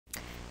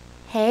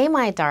Hey,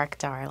 my dark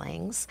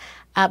darlings.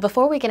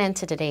 Before we get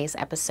into today's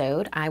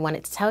episode, I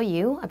wanted to tell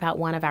you about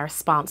one of our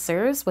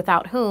sponsors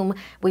without whom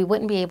we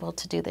wouldn't be able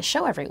to do the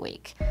show every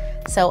week.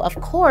 So, of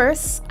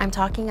course, I'm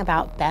talking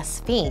about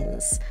Best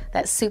Fiends,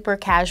 that super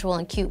casual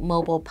and cute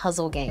mobile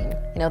puzzle game.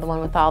 You know, the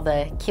one with all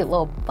the cute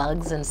little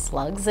bugs and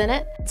slugs in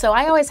it. So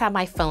I always have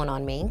my phone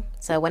on me.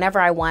 So whenever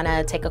I want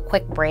to take a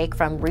quick break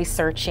from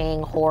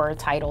researching horror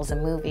titles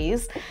and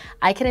movies,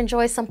 I can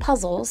enjoy some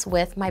puzzles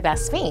with my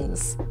Best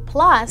Fiends.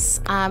 Plus,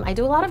 I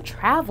do a lot of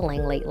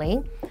traveling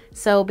lately.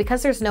 So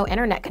because there's no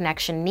internet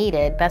connection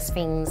needed, Best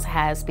Fiends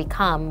has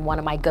become one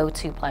of my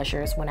go-to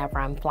pleasures whenever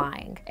I'm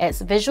flying. It's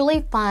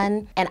visually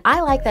fun, and I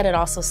like that it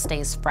also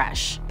stays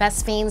fresh.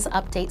 Best Fiends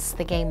updates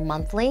the game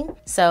monthly,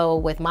 so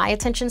with my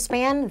attention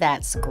span,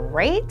 that's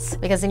great,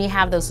 because then you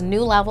have those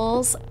new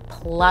levels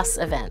plus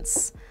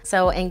events.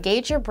 So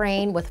engage your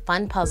brain with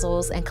fun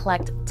puzzles and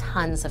collect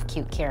tons of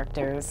cute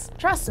characters.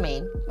 Trust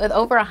me, with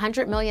over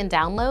 100 million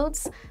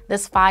downloads,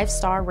 this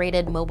 5-star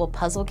rated mobile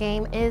puzzle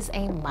game is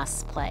a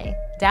must play.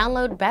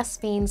 Download Best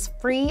Fiends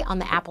free on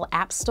the Apple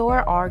App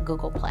Store or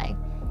Google Play.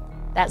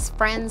 That's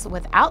friends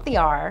without the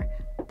R,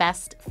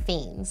 Best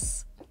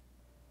Fiends.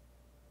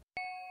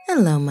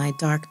 Hello, my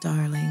dark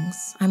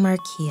darlings. I'm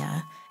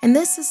Markeia, and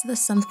this is the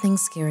Something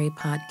Scary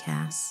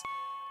podcast.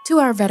 To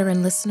our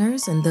veteran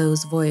listeners and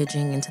those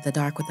voyaging into the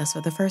dark with us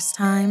for the first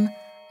time,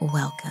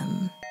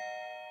 welcome.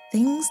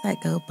 Things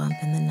that go bump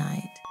in the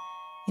night.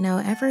 You know,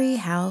 every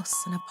house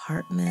and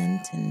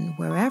apartment and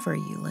wherever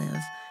you live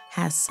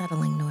has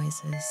settling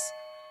noises.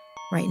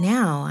 Right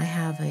now, I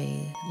have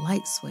a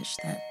light switch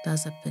that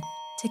does a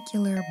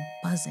particular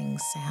buzzing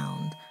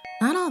sound.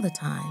 Not all the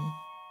time,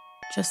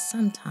 just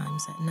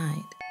sometimes at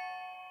night.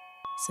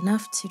 It's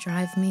enough to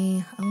drive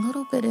me a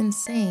little bit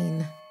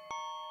insane,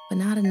 but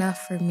not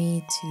enough for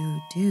me to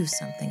do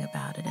something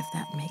about it, if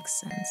that makes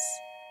sense.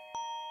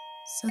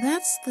 So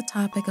that's the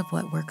topic of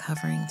what we're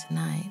covering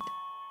tonight.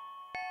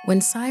 When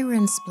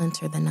sirens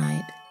splinter the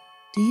night,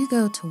 do you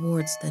go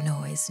towards the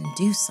noise and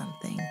do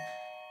something?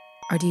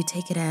 Or do you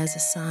take it as a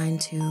sign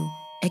to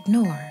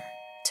ignore,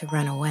 to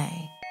run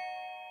away?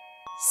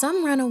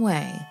 Some run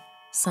away,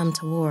 some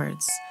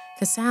towards,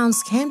 because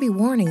sounds can be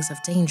warnings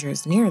of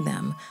dangers near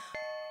them.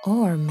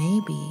 Or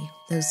maybe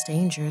those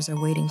dangers are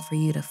waiting for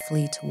you to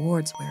flee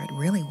towards where it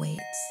really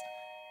waits,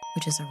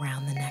 which is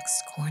around the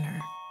next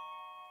corner,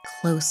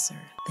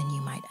 closer than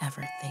you might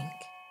ever think.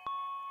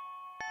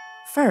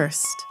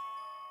 First,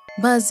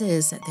 buzz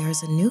is that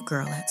there's a new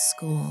girl at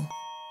school.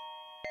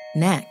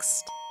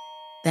 Next,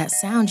 that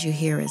sound you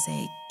hear is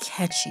a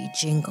catchy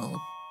jingle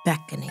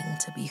beckoning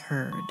to be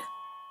heard.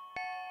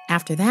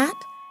 After that,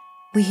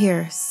 we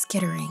hear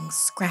skittering,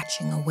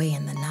 scratching away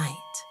in the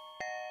night.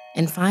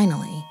 And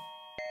finally,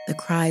 the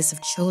cries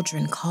of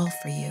children call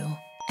for you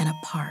in a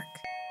park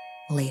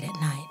late at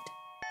night.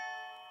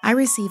 I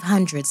receive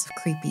hundreds of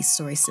creepy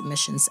story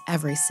submissions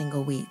every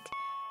single week.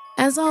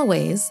 As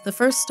always, the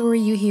first story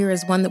you hear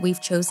is one that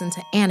we've chosen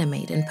to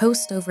animate and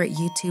post over at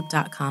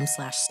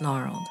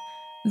youtube.com/snarled.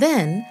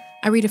 Then,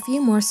 I read a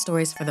few more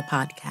stories for the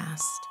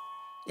podcast.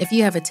 If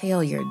you have a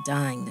tale you're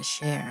dying to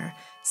share,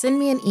 send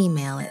me an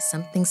email at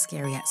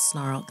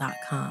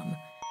somethingscary@snarled.com.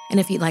 And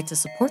if you'd like to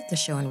support the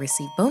show and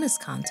receive bonus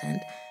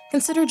content,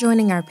 consider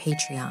joining our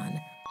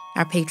Patreon.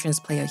 Our patrons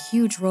play a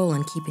huge role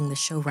in keeping the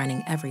show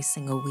running every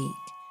single week.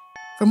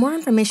 For more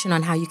information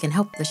on how you can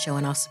help the show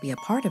and also be a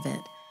part of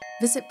it,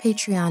 visit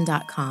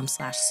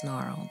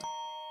patreon.com/snarled.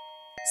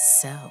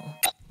 So,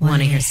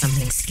 want to hear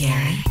something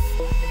scary?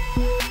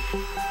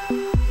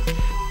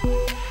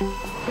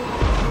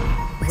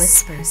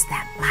 Whispers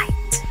that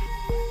bite.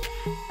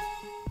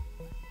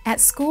 At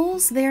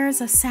schools, there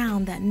is a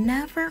sound that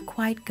never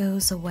quite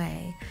goes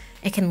away.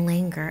 It can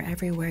linger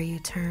everywhere you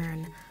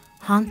turn,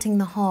 haunting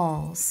the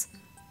halls,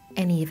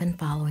 and even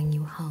following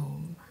you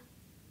home.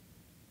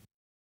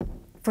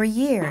 For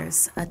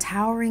years, a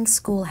towering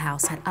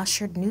schoolhouse had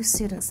ushered new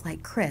students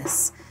like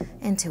Chris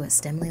into its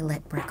dimly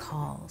lit brick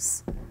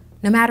halls.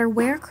 No matter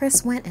where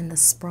Chris went in the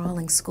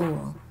sprawling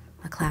school,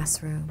 a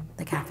classroom,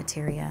 the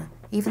cafeteria,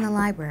 even the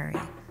library,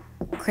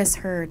 Chris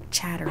heard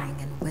chattering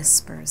and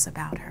whispers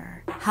about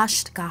her.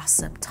 Hushed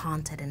gossip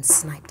taunted and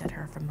sniped at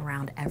her from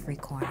around every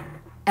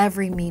corner.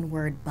 Every mean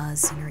word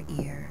buzzed in her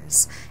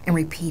ears and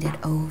repeated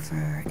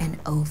over and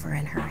over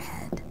in her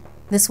head.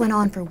 This went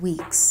on for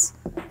weeks,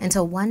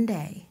 until one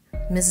day,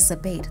 Mrs.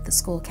 Abate, the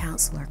school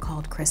counselor,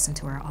 called Chris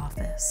into her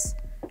office.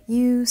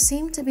 "You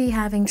seem to be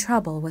having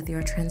trouble with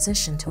your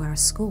transition to our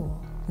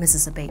school,"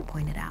 Mrs. Abate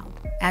pointed out.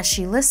 As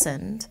she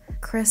listened,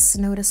 Chris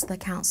noticed the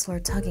counselor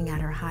tugging at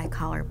her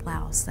high-collar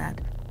blouse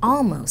that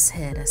almost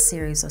hid a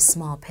series of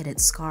small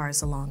pitted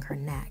scars along her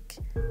neck.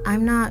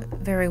 "I'm not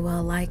very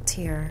well liked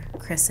here,"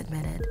 Chris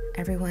admitted.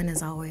 "Everyone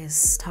is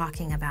always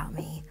talking about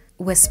me,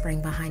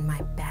 whispering behind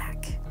my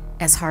back.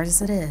 As hard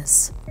as it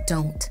is,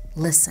 don't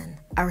listen.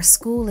 Our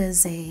school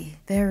is a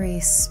very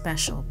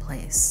special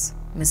place,"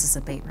 Mrs.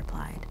 Abate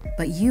replied.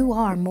 "But you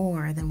are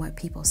more than what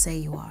people say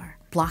you are.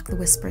 Block the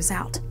whispers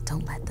out.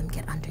 Don't let them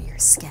get under your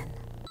skin."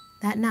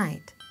 That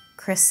night,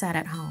 Chris sat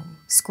at home,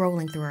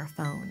 scrolling through her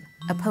phone.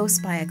 A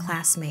post by a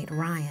classmate,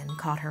 Ryan,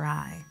 caught her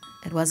eye.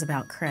 It was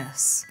about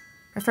Chris,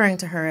 referring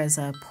to her as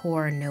a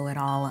poor,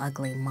 know-it-all,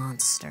 ugly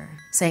monster,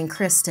 saying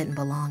Chris didn't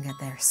belong at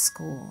their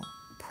school.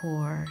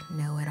 Poor,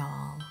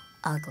 know-it-all,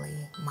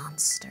 ugly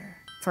monster.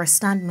 For a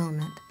stunned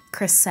moment,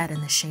 Chris sat in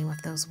the shame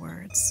of those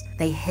words.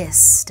 They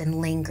hissed and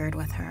lingered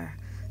with her,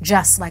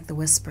 just like the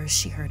whispers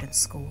she heard in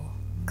school.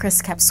 Chris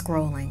kept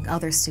scrolling.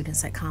 Other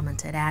students had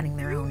commented, adding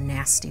their own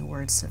nasty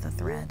words to the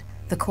thread.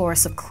 The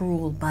chorus of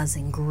cruel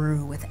buzzing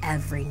grew with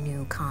every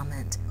new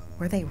comment.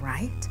 Were they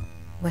right?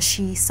 Was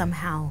she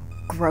somehow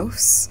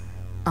gross?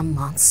 A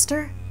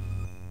monster?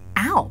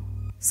 Ow!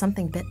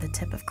 Something bit the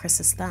tip of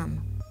Chris's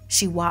thumb.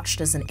 She watched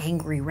as an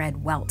angry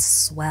red welt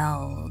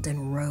swelled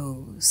and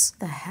rose.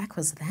 The heck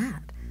was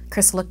that?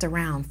 Chris looked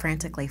around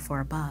frantically for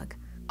a bug.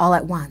 All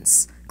at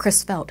once,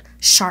 Chris felt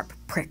sharp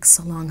pricks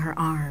along her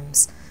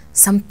arms.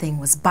 Something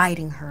was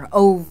biting her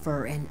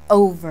over and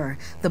over.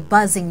 The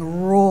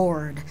buzzing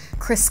roared.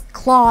 Chris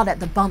clawed at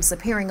the bumps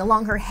appearing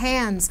along her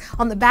hands,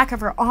 on the back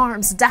of her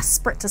arms,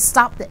 desperate to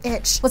stop the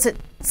itch. Was it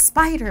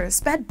spiders,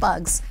 bed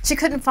bugs? She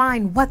couldn't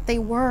find what they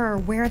were or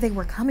where they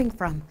were coming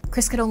from.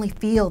 Chris could only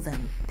feel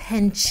them,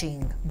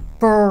 pinching,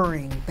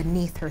 burrowing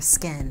beneath her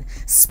skin,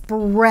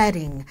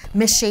 spreading,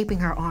 misshaping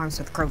her arms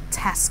with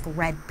grotesque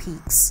red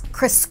peaks.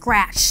 Chris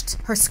scratched.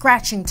 Her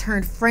scratching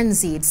turned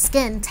frenzied,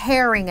 skin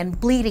tearing and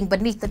bleeding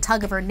beneath the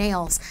tug of her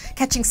nails.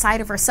 Catching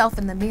sight of herself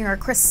in the mirror,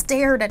 Chris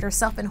stared at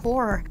herself in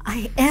horror.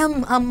 I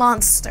am a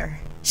monster.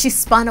 She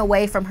spun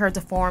away from her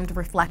deformed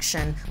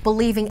reflection,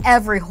 believing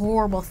every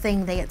horrible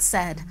thing they had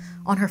said.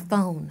 On her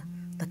phone,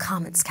 the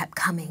comments kept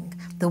coming.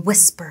 The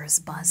whispers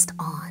buzzed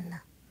on.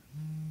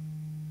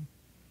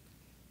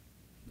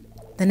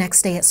 The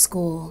next day at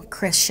school,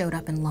 Chris showed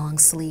up in long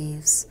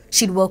sleeves.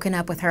 She'd woken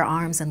up with her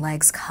arms and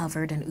legs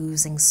covered in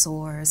oozing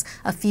sores.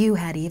 A few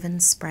had even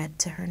spread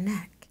to her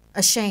neck.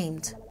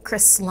 Ashamed,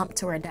 Chris slumped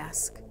to her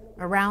desk.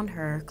 Around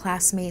her,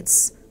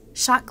 classmates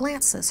shot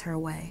glances her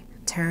way,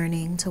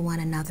 turning to one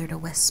another to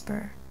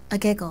whisper. A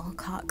giggle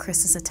caught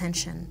Chris's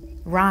attention.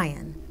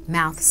 Ryan,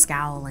 mouth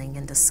scowling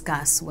in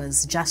disgust,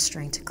 was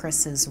gesturing to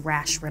Chris's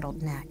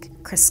rash-riddled neck.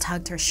 Chris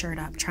tugged her shirt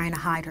up, trying to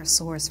hide her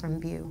sores from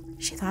view.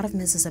 She thought of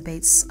Mrs.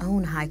 Abate's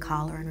own high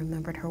collar and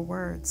remembered her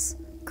words.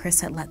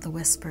 Chris had let the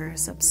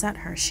whispers upset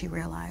her, she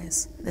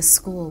realized. This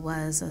school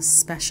was a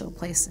special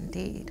place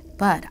indeed.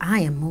 But I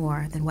am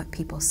more than what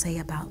people say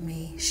about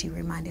me, she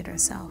reminded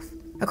herself.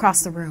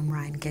 Across the room,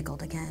 Ryan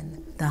giggled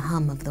again. The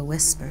hum of the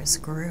whispers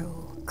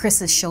grew.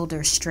 Chris's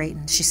shoulders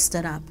straightened. She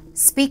stood up.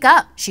 Speak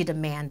up, she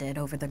demanded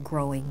over the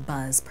growing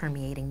buzz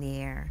permeating the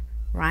air.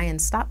 Ryan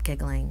stopped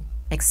giggling.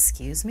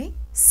 Excuse me?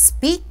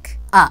 Speak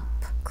up.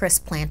 Chris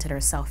planted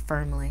herself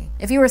firmly.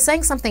 If you were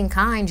saying something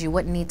kind, you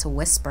wouldn't need to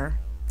whisper.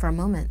 For a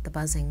moment, the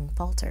buzzing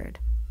faltered.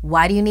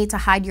 Why do you need to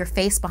hide your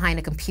face behind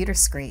a computer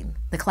screen?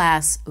 The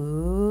class,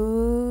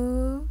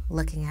 ooh,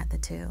 looking at the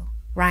two.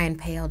 Ryan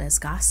paled as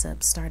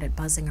gossip started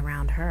buzzing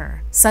around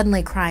her.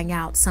 Suddenly crying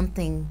out,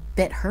 something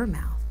bit her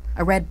mouth.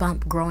 A red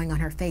bump growing on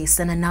her face,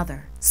 then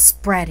another,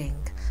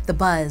 spreading. The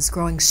buzz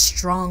growing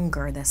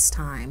stronger this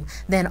time.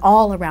 Then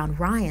all around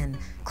Ryan,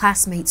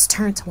 classmates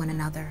turned to one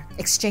another,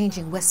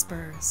 exchanging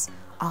whispers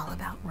all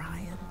about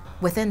Ryan.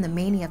 Within the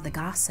mania of the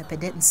gossip,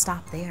 it didn't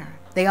stop there.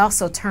 They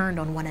also turned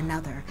on one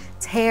another,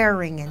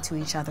 tearing into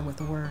each other with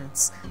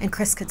words. And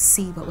Chris could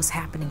see what was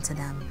happening to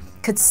them,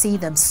 could see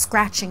them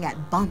scratching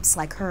at bumps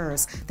like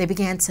hers. They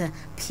began to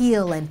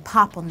peel and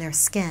pop on their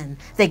skin.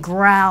 They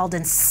growled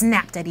and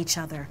snapped at each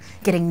other,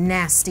 getting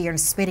nastier and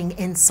spitting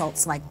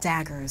insults like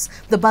daggers.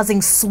 The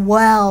buzzing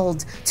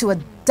swelled to a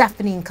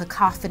deafening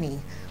cacophony.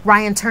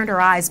 Ryan turned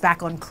her eyes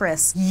back on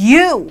Chris.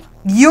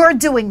 You're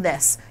doing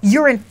this.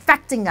 You're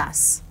infecting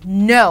us.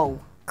 No,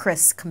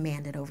 Chris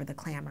commanded over the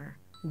clamor.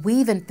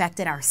 We've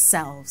infected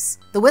ourselves.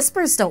 The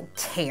whispers don't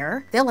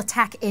care. They'll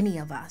attack any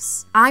of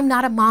us. I'm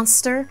not a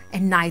monster,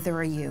 and neither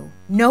are you.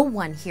 No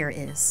one here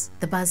is.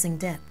 The buzzing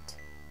dipped.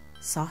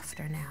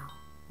 Softer now.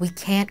 We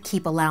can't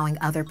keep allowing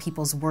other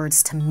people's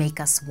words to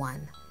make us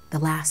one. The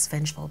last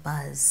vengeful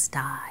buzz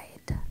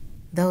died.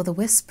 Though the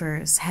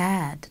whispers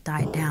had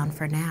died down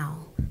for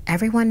now,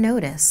 everyone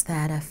noticed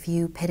that a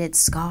few pitted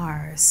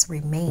scars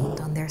remained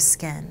on their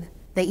skin.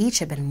 They each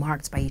had been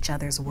marked by each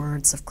other's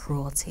words of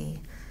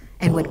cruelty,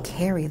 and would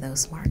carry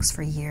those marks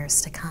for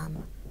years to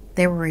come.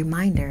 They were a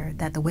reminder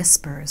that the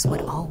whispers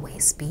would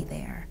always be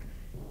there,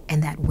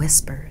 and that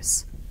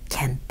whispers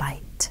can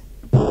bite.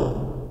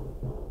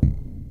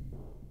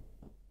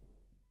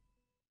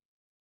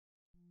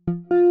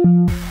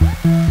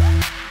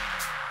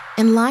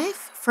 In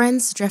life,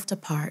 friends drift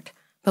apart,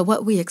 but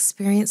what we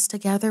experience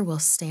together will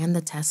stand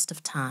the test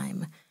of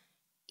time,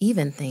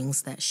 even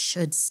things that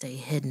should stay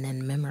hidden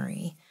in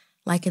memory,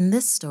 like in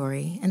this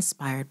story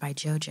inspired by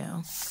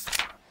JoJo.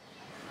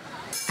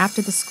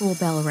 After the school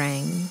bell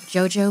rang,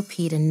 JoJo,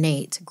 Pete, and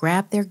Nate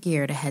grabbed their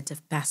gear to head to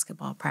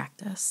basketball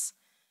practice.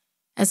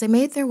 As they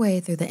made their way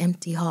through the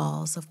empty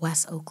halls of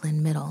West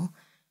Oakland Middle,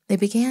 they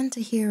began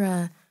to hear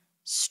a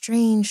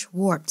strange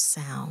warped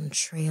sound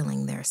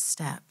trailing their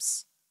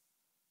steps.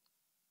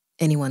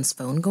 Anyone's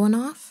phone going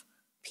off?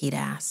 Pete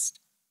asked.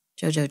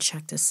 Jojo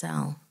checked his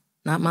cell.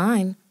 Not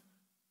mine.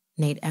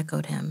 Nate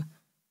echoed him.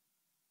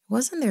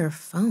 Wasn't their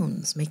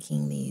phones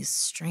making these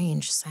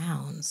strange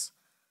sounds?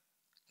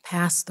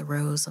 Past the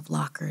rows of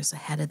lockers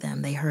ahead of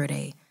them, they heard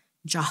a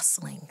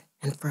jostling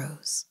and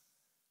froze.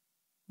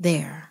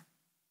 There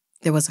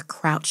was a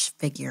crouched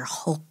figure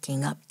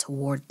hulking up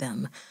toward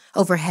them.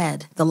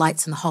 Overhead, the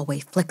lights in the hallway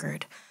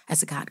flickered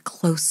as it got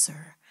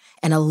closer,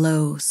 and a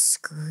low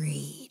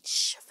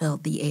screech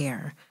filled the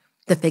air.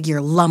 The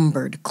figure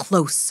lumbered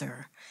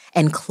closer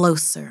and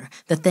closer.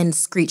 The thin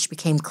screech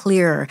became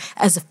clearer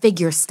as the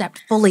figure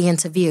stepped fully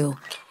into view.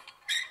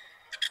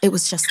 It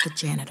was just the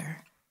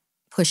janitor,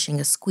 pushing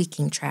a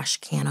squeaking trash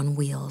can on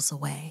wheels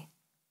away.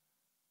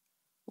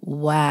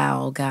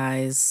 Wow,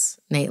 guys,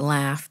 Nate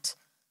laughed,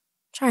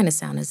 trying to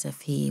sound as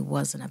if he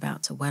wasn't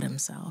about to wet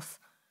himself.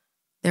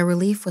 Their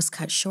relief was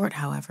cut short,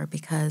 however,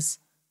 because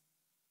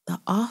the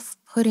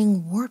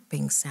off-putting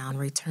warping sound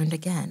returned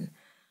again,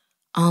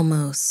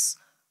 almost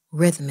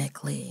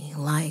rhythmically,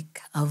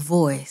 like a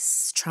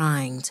voice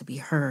trying to be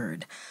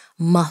heard,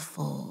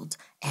 muffled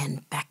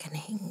and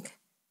beckoning.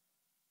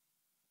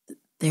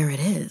 There it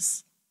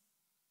is.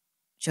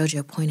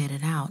 Jojo pointed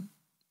it out.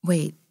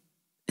 Wait,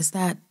 is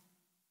that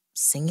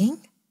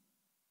singing?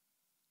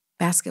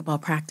 Basketball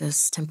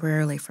practice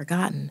temporarily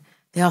forgotten,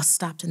 they all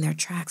stopped in their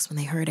tracks when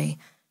they heard a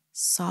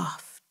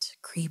soft,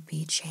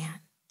 creepy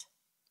chant.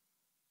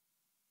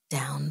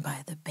 Down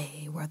by the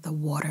bay where the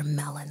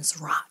watermelons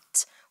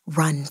rot,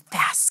 run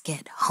fast,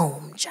 get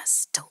home,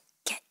 just don't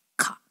get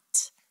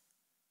caught.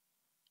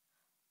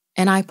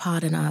 An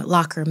iPod in a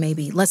locker,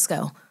 maybe. Let's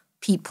go.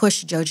 Pete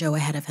pushed Jojo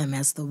ahead of him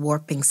as the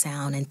warping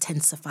sound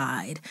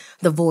intensified,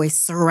 the voice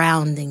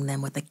surrounding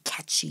them with a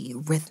catchy,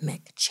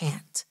 rhythmic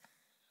chant.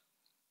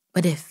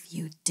 But if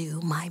you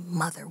do, my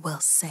mother will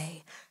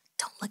say,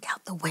 don't look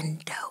out the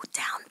window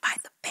down by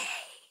the bay.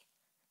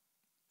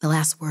 The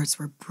last words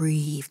were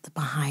breathed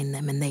behind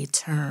them, and they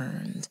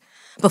turned.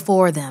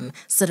 Before them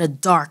stood a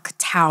dark,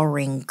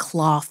 towering,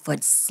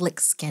 clawfoot,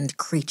 slick-skinned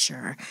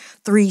creature,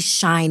 3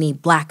 shiny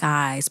black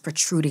eyes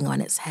protruding on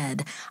its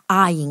head.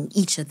 Eyeing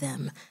each of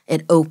them,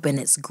 it opened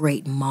its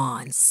great maw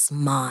and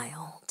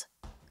smiled.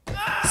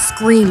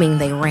 Screaming,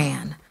 they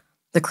ran.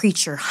 The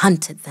creature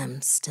hunted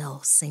them,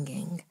 still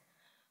singing.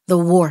 The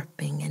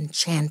warping and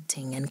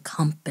chanting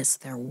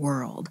encompassed their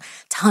world,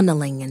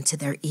 tunneling into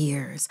their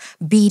ears,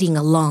 beating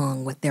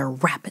along with their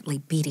rapidly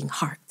beating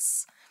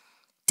hearts.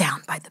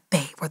 Down by the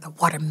bay where the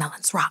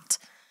watermelons rot.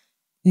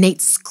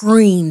 Nate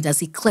screamed as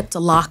he clipped a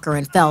locker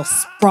and fell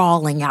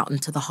sprawling out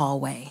into the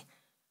hallway.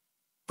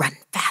 Run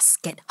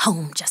fast, get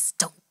home, just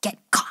don't get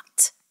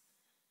caught.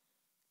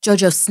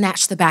 Jojo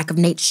snatched the back of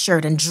Nate's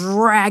shirt and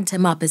dragged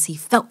him up as he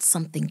felt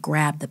something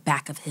grab the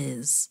back of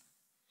his.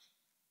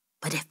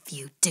 But if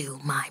you do,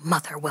 my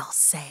mother will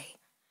say.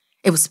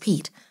 It was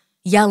Pete,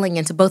 yelling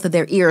into both of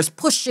their ears,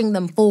 pushing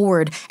them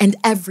forward, and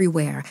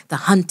everywhere the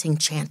hunting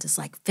chant is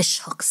like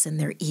fishhooks in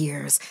their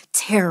ears,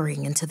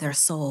 tearing into their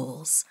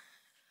souls.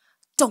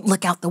 Don't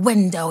look out the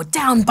window,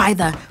 down by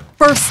the...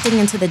 Bursting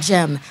into the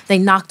gym, they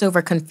knocked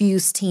over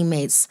confused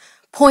teammates,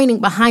 pointing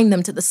behind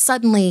them to the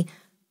suddenly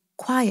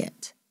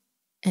quiet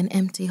and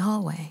empty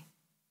hallway.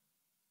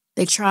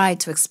 They tried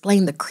to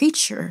explain the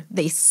creature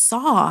they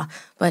saw,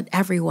 but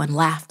everyone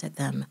laughed at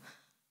them.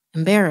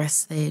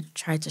 Embarrassed, they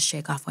tried to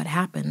shake off what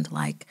happened,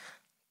 like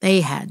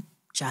they had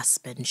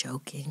just been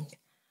joking.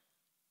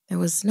 There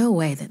was no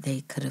way that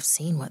they could have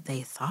seen what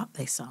they thought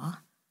they saw.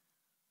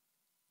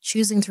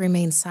 Choosing to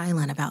remain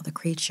silent about the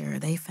creature,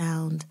 they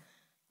found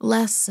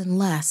less and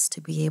less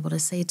to be able to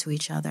say to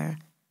each other.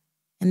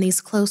 And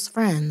these close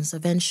friends,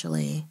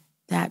 eventually,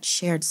 that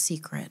shared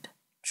secret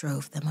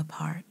drove them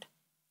apart.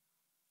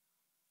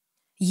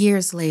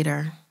 Years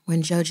later,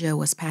 when Jojo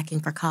was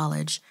packing for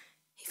college,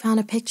 he found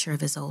a picture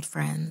of his old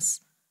friends,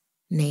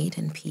 Nate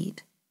and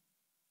Pete.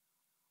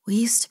 We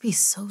used to be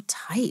so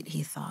tight,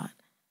 he thought,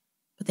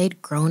 but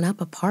they'd grown up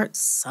apart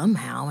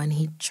somehow, and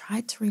he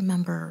tried to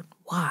remember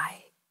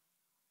why.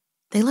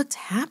 They looked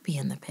happy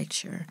in the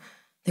picture.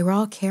 They were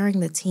all carrying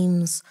the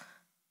team's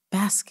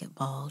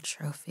basketball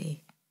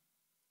trophy.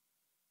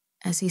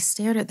 As he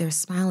stared at their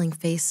smiling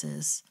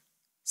faces,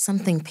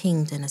 something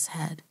pinged in his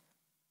head.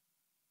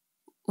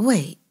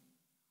 Wait,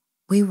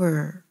 we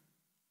were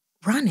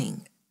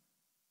running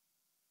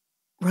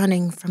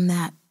from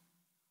that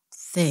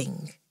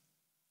thing.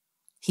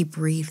 He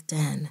breathed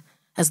in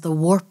as the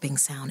warping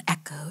sound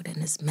echoed in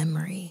his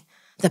memory.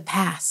 The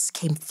past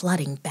came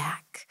flooding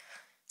back.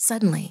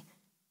 Suddenly,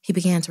 he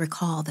began to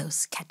recall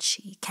those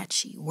catchy,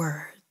 catchy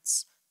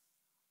words.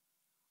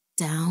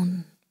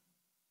 Down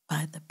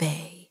by the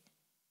bay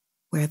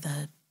where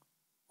the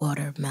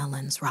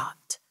watermelons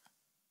rot.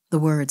 The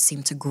words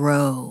seemed to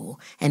grow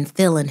and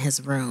fill in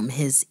his room,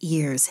 his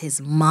ears, his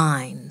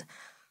mind.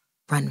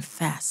 Run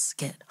fast,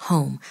 get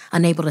home.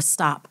 Unable to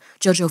stop,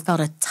 Jojo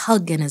felt a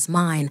tug in his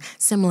mind,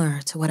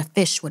 similar to what a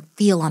fish would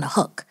feel on a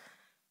hook.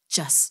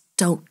 Just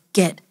don't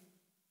get...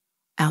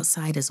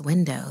 Outside his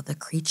window, the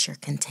creature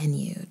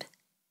continued.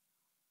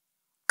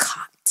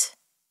 Caught.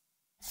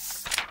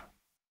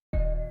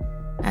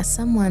 As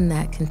someone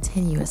that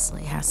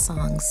continuously has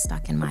songs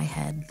stuck in my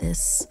head,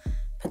 this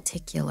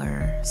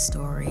particular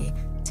story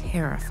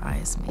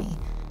terrifies me.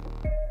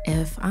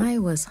 If I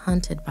was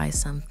hunted by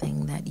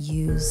something that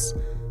used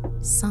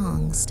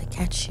songs to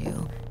catch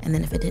you, and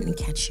then if it didn't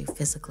catch you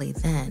physically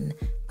then,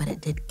 but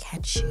it did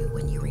catch you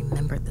when you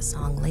remembered the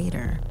song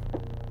later,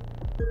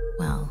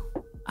 well,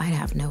 I'd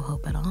have no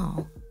hope at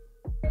all.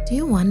 Do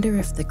you wonder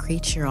if the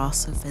creature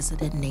also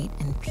visited Nate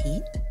and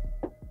Pete?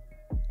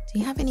 Do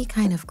you have any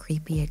kind of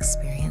creepy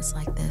experience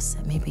like this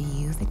that maybe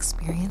you've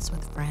experienced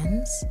with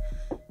friends?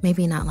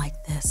 Maybe not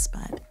like this,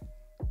 but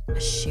a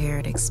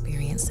shared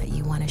experience that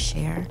you want to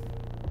share?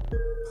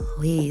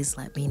 Please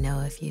let me know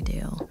if you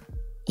do.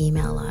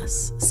 Email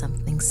us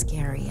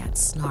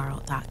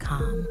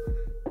SomethingScary@snarled.com.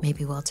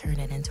 Maybe we'll turn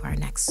it into our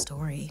next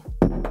story.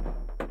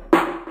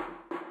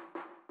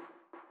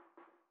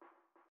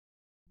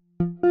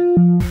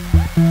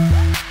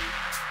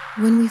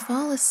 When we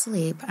fall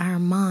asleep, our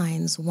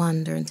minds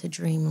wander into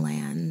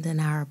dreamland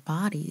and our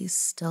bodies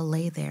still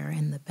lay there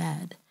in the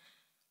bed.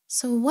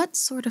 So what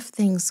sort of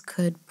things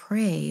could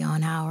prey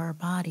on our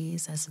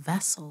bodies as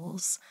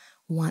vessels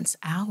once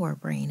our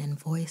brain and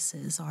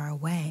voices are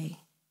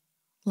away?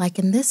 Like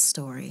in this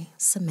story,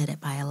 submitted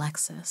by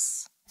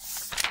Alexis.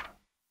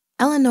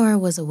 Eleanor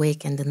was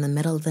awakened in the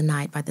middle of the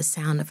night by the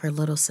sound of her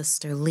little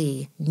sister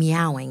Lee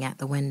meowing at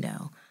the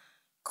window.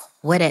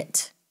 "Quit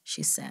it,"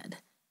 she said.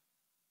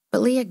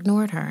 But Lee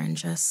ignored her and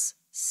just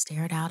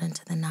stared out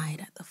into the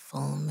night at the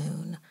full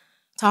moon.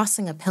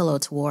 Tossing a pillow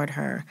toward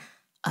her,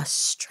 a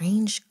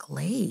strange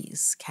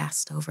glaze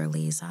cast over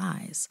Lee's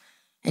eyes,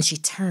 and she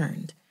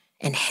turned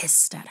and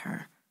hissed at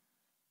her.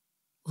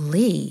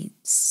 "Lee,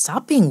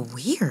 stop being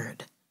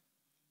weird."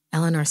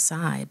 Eleanor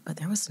sighed, but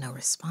there was no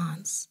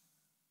response.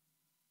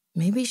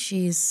 Maybe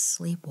she's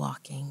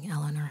sleepwalking,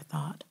 Eleanor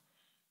thought.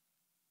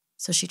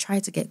 So she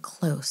tried to get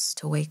close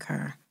to wake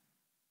her.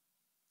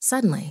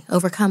 Suddenly,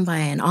 overcome by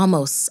an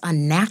almost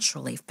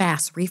unnaturally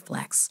fast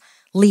reflex,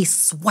 Lee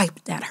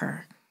swiped at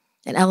her,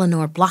 and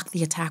Eleanor blocked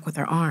the attack with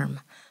her arm.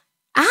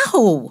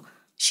 "Ow!"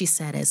 she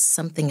said as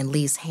something in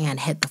Lee's hand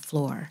hit the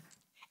floor.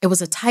 It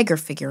was a tiger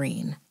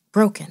figurine,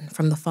 broken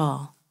from the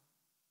fall.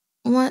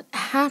 "What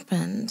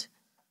happened?"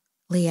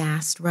 Lee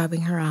asked,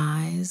 rubbing her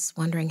eyes,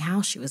 wondering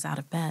how she was out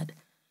of bed.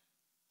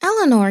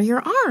 "Eleanor,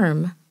 your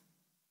arm!"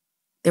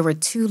 There were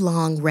 2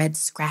 long red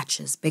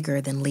scratches bigger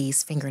than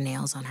Lee's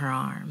fingernails on her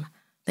arm.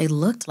 They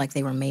looked like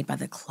they were made by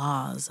the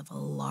claws of a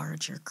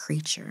larger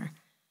creature.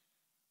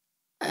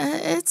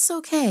 It's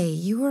okay.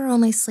 You were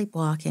only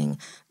sleepwalking.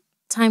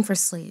 Time for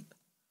sleep."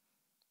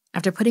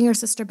 After putting her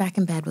sister back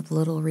in bed with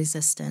little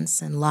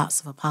resistance and lots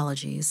of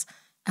apologies,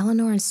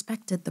 Eleanor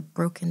inspected the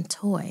broken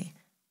toy.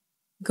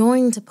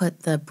 Going to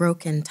put the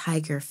broken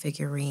tiger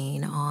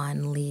figurine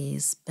on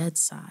Lee's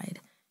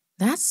bedside,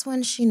 that's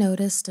when she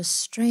noticed a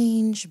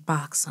strange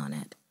box on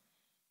it.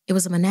 It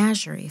was a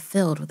menagerie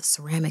filled with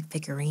ceramic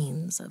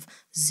figurines of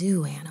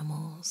zoo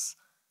animals.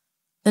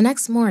 The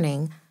next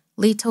morning,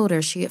 Lee told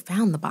her she had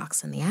found the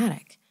box in the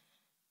attic.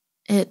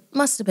 It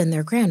must have been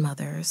their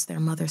grandmother's, their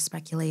mother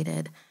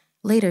speculated.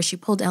 Later, she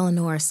pulled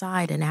Eleanor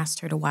aside and asked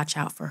her to watch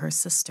out for her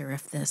sister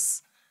if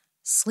this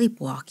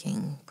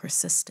sleepwalking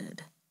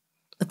persisted.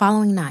 The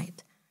following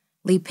night,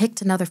 Lee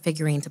picked another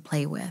figurine to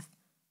play with.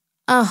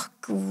 "Oh,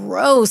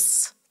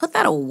 gross! Put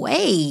that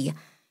away!"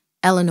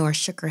 Eleanor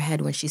shook her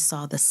head when she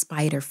saw the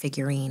spider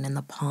figurine in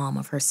the palm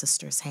of her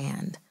sister's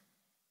hand.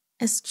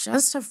 "It's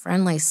just a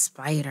friendly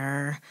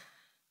spider."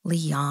 Lee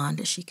yawned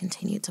as she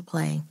continued to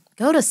play.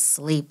 "Go to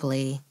sleep,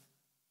 Lee."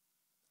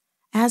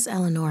 As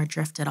Eleanor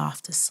drifted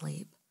off to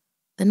sleep,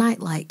 the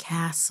nightlight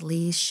cast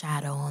Lee's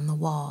shadow on the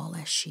wall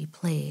as she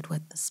played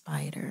with the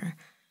spider.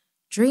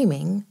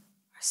 Dreaming,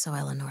 or so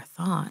Eleanor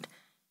thought,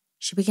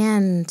 she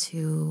began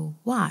to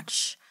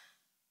watch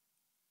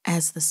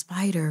as the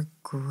spider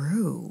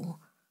grew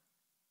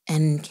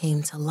and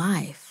came to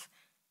life,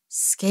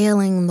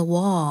 scaling the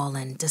wall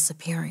and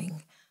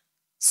disappearing.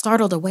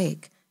 Startled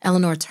awake,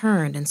 Eleanor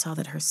turned and saw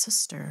that her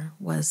sister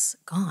was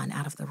gone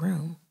out of the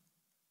room.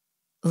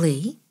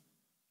 "Lee?"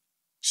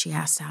 she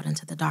asked out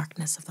into the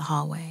darkness of the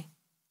hallway.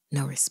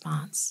 No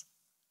response.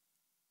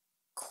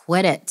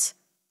 "Quit it.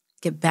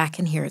 Get back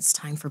in here. It's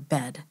time for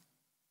bed."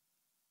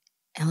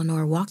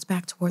 Eleanor walked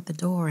back toward the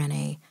door and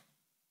a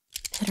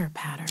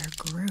pitter-patter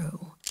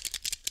grew.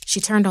 She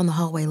turned on the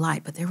hallway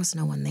light, but there was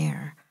no one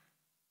there.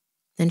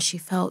 Then she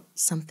felt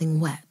something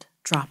wet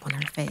drop on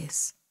her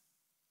face.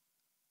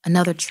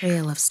 Another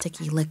trail of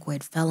sticky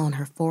liquid fell on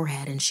her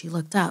forehead, and she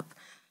looked up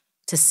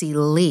to see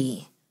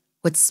Lee,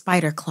 with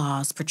spider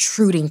claws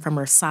protruding from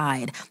her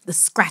side, the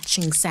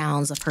scratching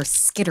sounds of her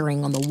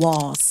skittering on the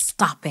wall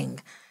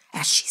stopping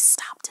as she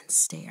stopped and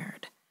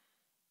stared.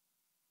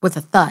 With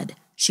a thud,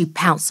 she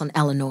pounced on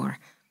Eleanor.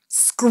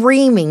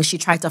 Screaming, she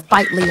tried to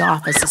fight Lee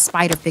off as the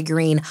spider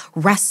figurine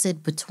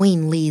rested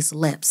between Lee's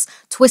lips,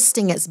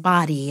 twisting its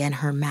body in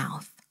her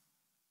mouth.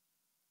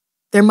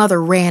 Their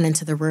mother ran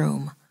into the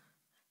room.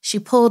 She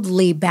pulled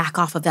Lee back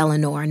off of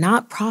Eleanor,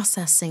 not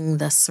processing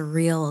the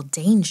surreal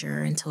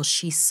danger until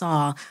she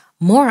saw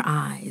more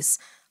eyes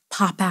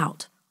pop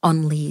out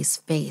on Lee's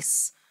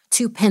face.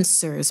 2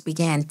 pincers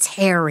began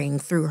tearing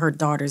through her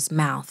daughter's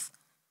mouth.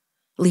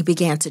 Lee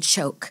began to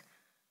choke.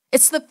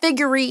 "It's the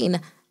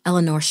figurine,"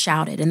 Eleanor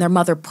shouted, and their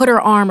mother put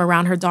her arm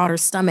around her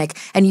daughter's stomach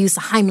and used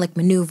the Heimlich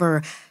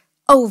maneuver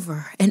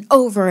over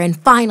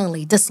and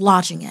finally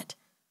dislodging it.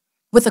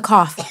 With a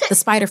cough, the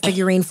spider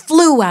figurine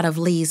flew out of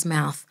Lee's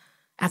mouth.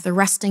 After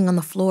resting on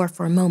the floor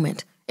for a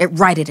moment, it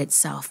righted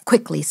itself,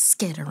 quickly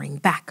skittering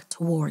back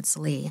towards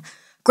Lee.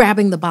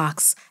 Grabbing the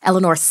box,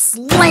 Eleanor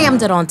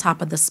slammed it on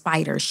top of the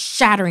spider,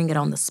 shattering it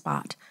on the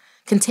spot.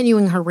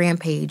 Continuing her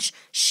rampage,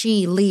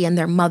 she, Lee, and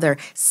their mother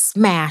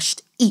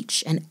smashed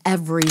each and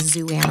every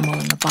zoo animal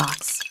in the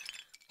box.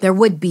 There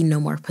would be no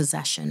more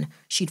possession.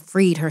 She'd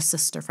freed her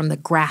sister from the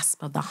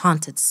grasp of the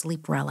haunted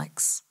sleep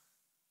relics.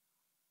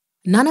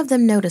 None of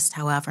them noticed,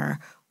 however,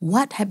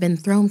 what had been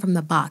thrown from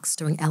the box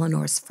during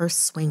Eleanor's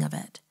first swing of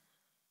it.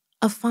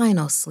 A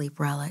final sleep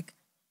relic,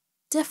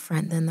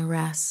 different than the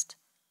rest.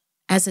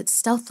 As it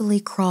stealthily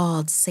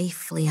crawled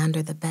safely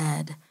under the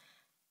bed,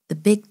 the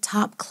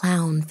big-top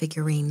clown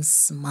figurine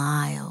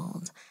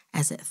smiled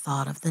as it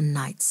thought of the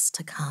nights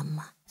to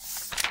come.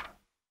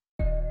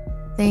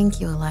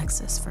 Thank you,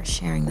 Alexis, for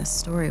sharing this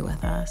story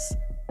with us.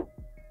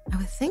 I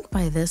would think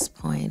by this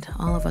point,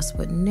 all of us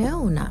would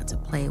know not to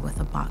play with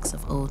a box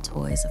of old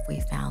toys if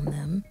we found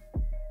them.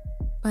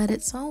 But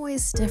it's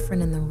always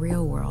different in the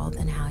real world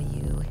than how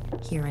you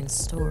hear in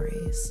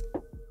stories.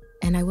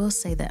 And I will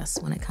say this,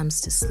 when it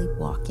comes to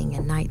sleepwalking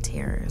and night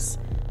terrors,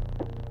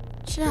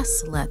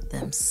 just let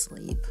them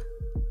sleep.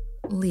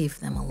 Leave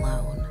them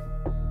alone.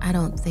 I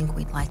don't think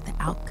we'd like the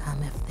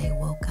outcome if they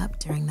woke up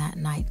during that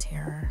night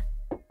terror.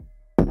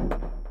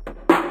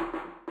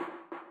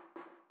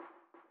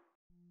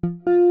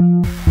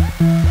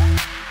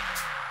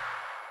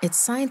 It's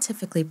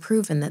scientifically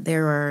proven that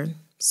there are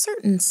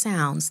certain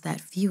sounds that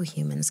few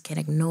humans can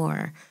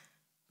ignore,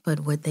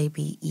 but would they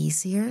be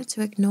easier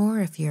to ignore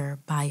if you're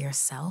by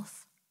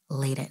yourself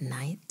late at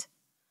night?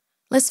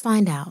 Let's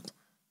find out.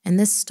 And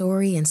this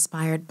story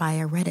inspired by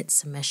a Reddit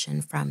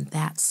submission from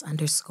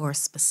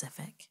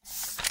that's_specific.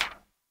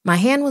 My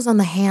hand was on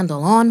the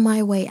handle on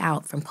my way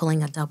out from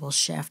pulling a double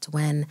shift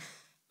when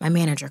my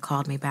manager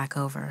called me back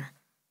over.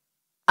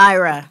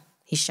 "Ira,"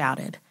 he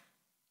shouted,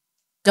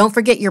 "don't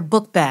forget your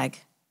book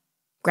bag."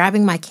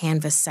 Grabbing my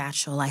canvas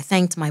satchel, I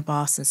thanked my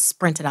boss and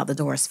sprinted out the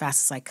door as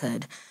fast as I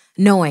could,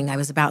 knowing I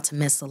was about to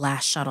miss the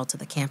last shuttle to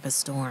the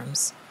campus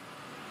dorms.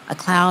 A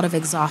cloud of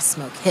exhaust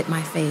smoke hit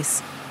my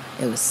face.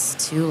 It was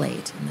too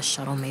late, and the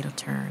shuttle made a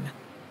turn.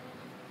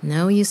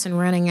 No use in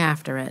running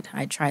after it.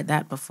 I'd tried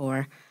that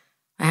before.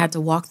 I had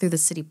to walk through the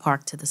city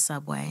park to the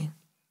subway.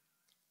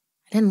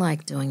 I didn't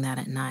like doing that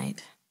at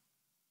night.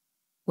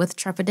 With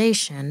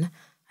trepidation,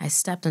 I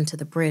stepped onto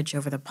the bridge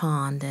over the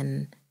pond,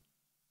 and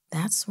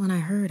that's when I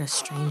heard a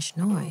strange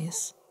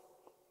noise.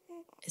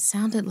 It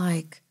sounded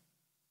like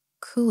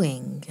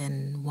cooing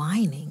and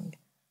whining,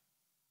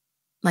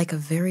 like a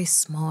very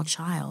small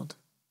child,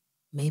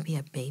 maybe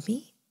a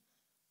baby.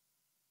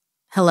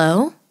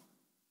 "Hello?"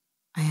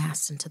 I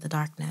asked into the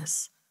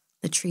darkness.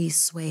 The trees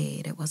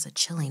swayed. It was a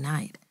chilly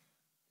night.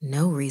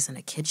 No reason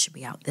a kid should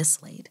be out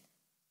this late.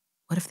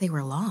 What if they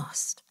were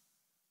lost?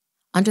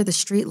 Under the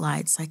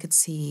streetlights, I could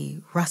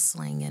see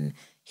rustling and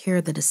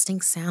hear the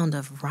distinct sound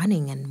of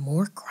running and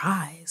more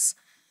cries.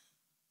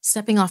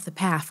 Stepping off the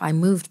path, I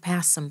moved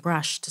past some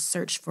brush to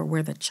search for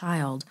where the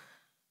child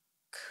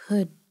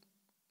could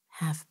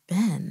have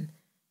been.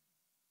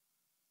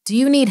 "Do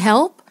you need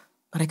help?"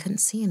 But I couldn't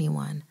see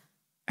anyone.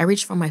 I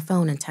reached for my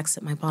phone and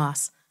texted my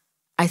boss.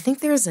 "I think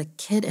there's a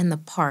kid in the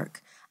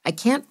park. I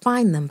can't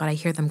find them, but I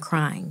hear them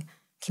crying.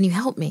 Can you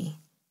help me?"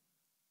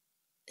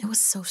 It was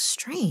so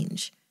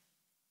strange.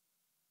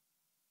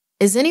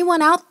 "Is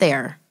anyone out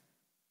there?"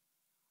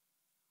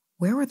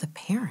 Where were the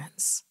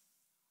parents?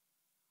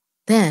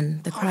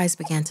 Then the cries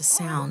began to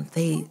sound.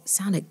 They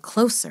sounded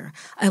closer.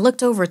 I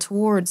looked over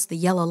towards the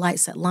yellow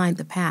lights that lined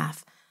the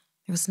path.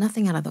 There was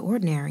nothing out of the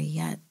ordinary,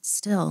 yet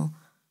still,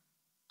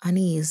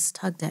 unease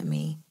tugged at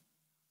me.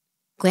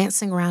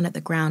 Glancing around at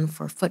the ground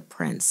for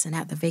footprints and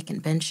at the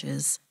vacant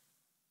benches,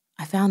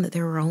 I found that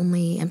there were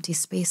only empty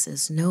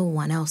spaces, no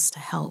one else to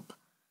help.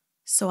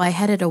 So I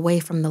headed away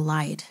from the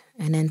light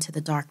and into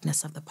the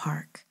darkness of the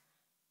park.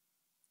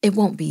 It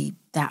won't be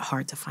that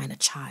hard to find a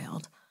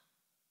child.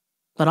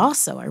 But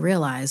also, I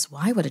realized,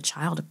 why would a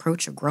child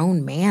approach a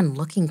grown man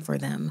looking for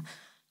them?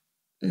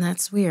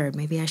 That's weird.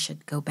 Maybe I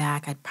should go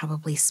back. I'd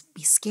probably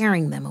be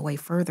scaring them away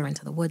further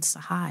into the woods to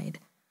hide.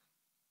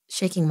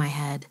 Shaking my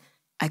head,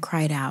 I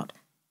cried out,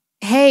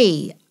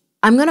 "Hey,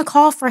 I'm going to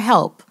call for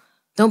help.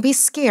 Don't be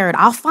scared.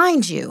 I'll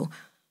find you.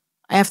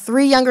 I have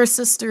 3 younger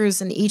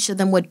sisters, and each of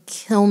them would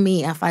kill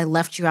me if I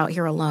left you out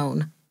here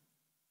alone."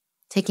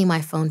 Taking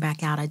my phone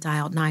back out, I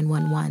dialed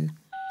 911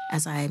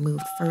 as I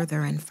moved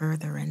further and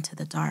further into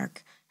the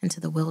dark,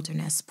 into the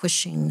wilderness,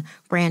 pushing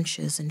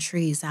branches and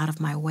trees out of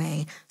my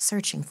way,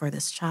 searching for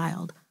this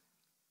child.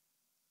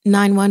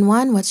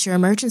 911, what's your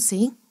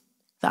emergency?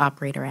 The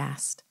operator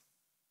asked.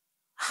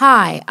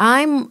 "Hi,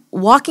 I'm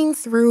walking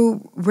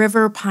through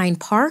River Pine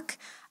Park.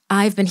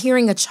 I've been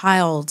hearing a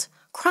child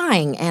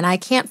crying, and I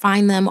can't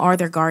find them or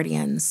their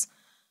guardians.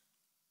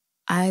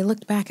 I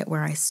looked back at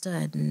where I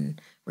stood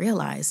and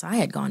realized I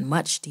had gone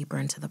much deeper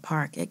into the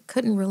park. It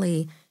couldn't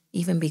really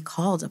even be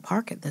called a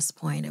park at this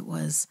point. It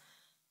was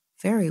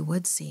very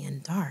woodsy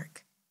and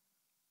dark.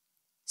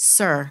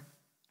 Sir,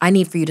 I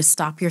need for you to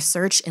stop your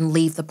search and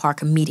leave the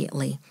park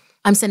immediately.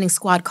 I'm sending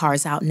squad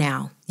cars out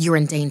now. You're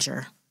in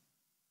danger.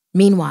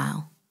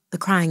 Meanwhile, the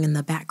crying in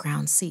the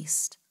background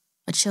ceased.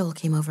 A chill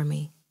came over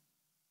me.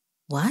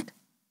 What?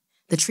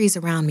 The trees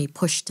around me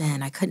pushed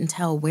in. I couldn't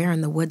tell where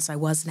in the woods I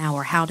was now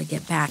or how to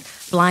get back.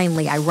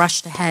 Blindly, I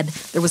rushed ahead.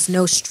 There was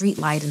no street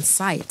light in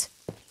sight.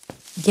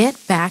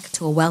 Get back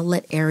to a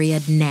well-lit area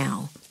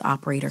now, the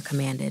operator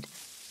commanded.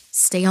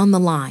 Stay on the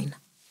line.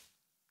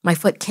 My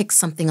foot kicked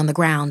something on the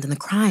ground and the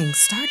crying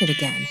started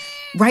again.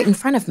 Right in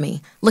front of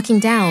me. Looking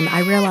down, I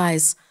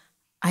realized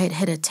I had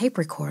hit a tape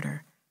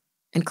recorder.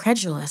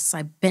 Incredulous,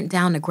 I bent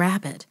down to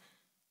grab it.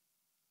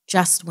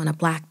 Just when a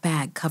black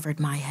bag covered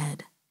my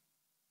head.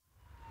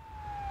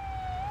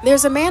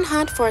 There's a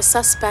manhunt for a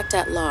suspect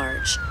at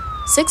large.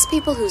 6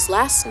 people whose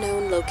last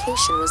known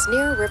location was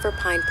near River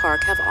Pine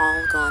Park have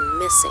all gone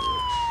missing.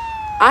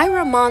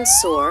 Ira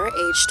Mansour,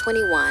 age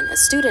 21, a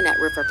student at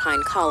River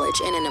Pine College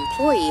and an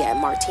employee at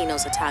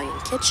Martino's Italian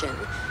Kitchen,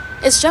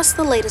 is just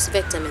the latest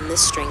victim in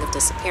this string of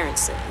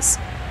disappearances.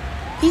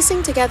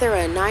 Piecing together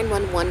a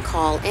 911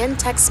 call and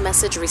text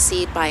message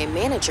received by a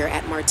manager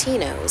at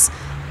Martino's,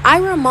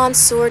 Ira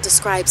Mansour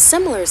describes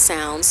similar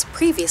sounds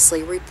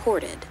previously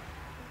reported.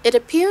 It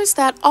appears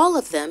that all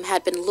of them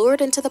had been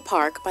lured into the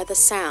park by the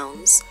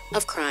sounds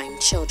of crying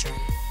children.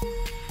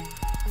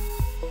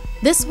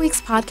 This week's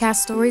podcast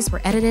stories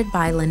were edited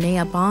by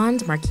Linnea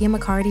Bond, Markeia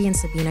McCarty, and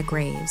Sabina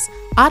Graves.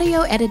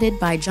 Audio edited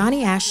by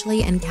Johnny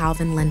Ashley and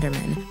Calvin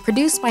Linderman.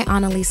 Produced by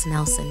Annalise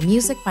Nelson.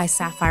 Music by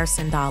Sapphire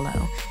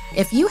Sandalo.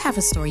 If you have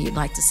a story you'd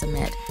like to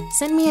submit,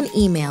 send me an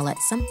email at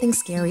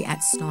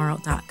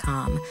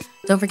somethingscary@snarled.com.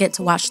 Don't forget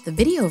to watch the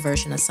video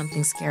version of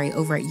Something Scary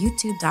over at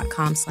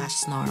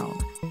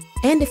youtube.com/snarled.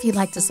 And if you'd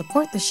like to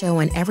support the show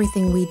and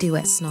everything we do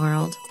at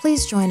Snarled,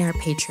 please join our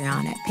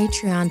Patreon at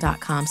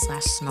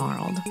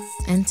patreon.com/snarled.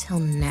 Until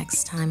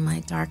next time, my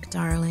dark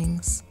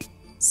darlings,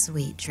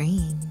 sweet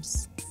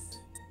dreams.